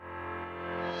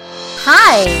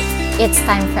Hi! It's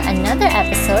time for another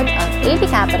episode of AB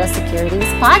Capital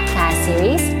Securities podcast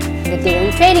series, The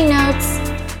Daily Trading Notes.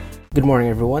 Good morning,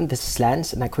 everyone. This is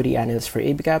Lance, an Equity Analyst for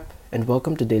AB Cap, and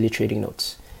welcome to Daily Trading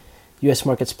Notes. U.S.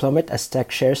 markets plummet as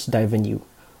tech shares dive anew.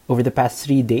 Over the past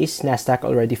 3 days, Nasdaq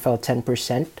already fell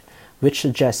 10%, which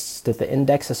suggests that the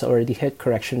index has already hit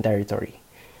correction territory.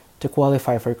 To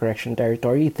qualify for correction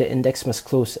territory, the index must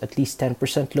close at least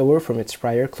 10% lower from its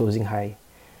prior closing high.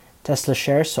 Tesla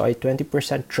shares saw a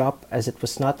 20% drop as it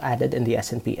was not added in the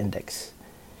S&P index.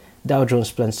 Dow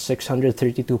Jones plunged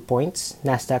 632 points,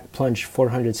 Nasdaq plunged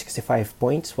 465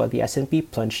 points, while the S&P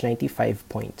plunged 95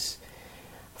 points.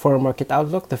 For our market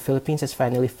outlook, the Philippines has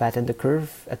finally flattened the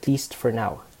curve, at least for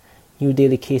now. New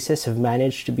daily cases have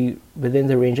managed to be within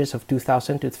the ranges of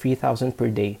 2,000 to 3,000 per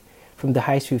day, from the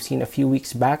highs we've seen a few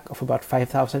weeks back of about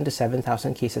 5,000 to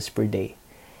 7,000 cases per day.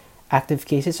 Active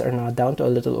cases are now down to a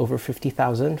little over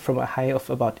 50,000 from a high of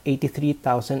about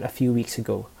 83,000 a few weeks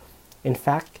ago. In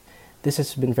fact, this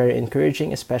has been very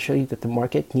encouraging, especially that the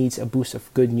market needs a boost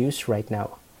of good news right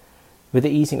now. With the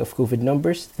easing of COVID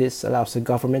numbers, this allows the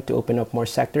government to open up more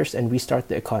sectors and restart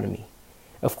the economy.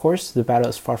 Of course, the battle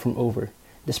is far from over.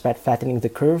 Despite flattening the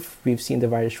curve, we've seen the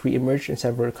virus re-emerge in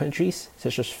several countries,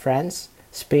 such as France,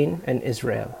 Spain, and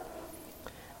Israel.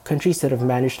 Countries that have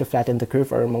managed to flatten the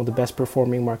curve are among the best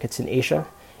performing markets in Asia,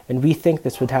 and we think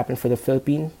this would happen for the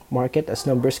Philippine market as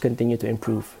numbers continue to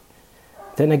improve.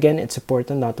 Then again, it's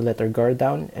important not to let our guard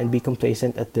down and be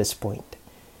complacent at this point.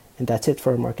 And that's it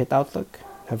for our market outlook.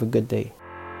 Have a good day.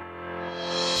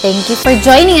 Thank you for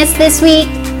joining us this week.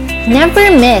 Never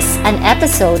miss an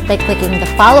episode by clicking the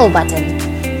follow button.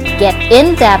 Get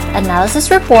in-depth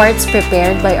analysis reports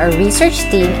prepared by our research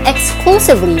team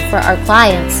exclusively for our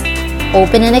clients.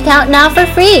 Open an account now for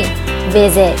free.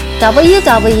 Visit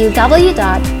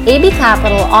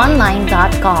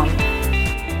www.abcapitalonline.com.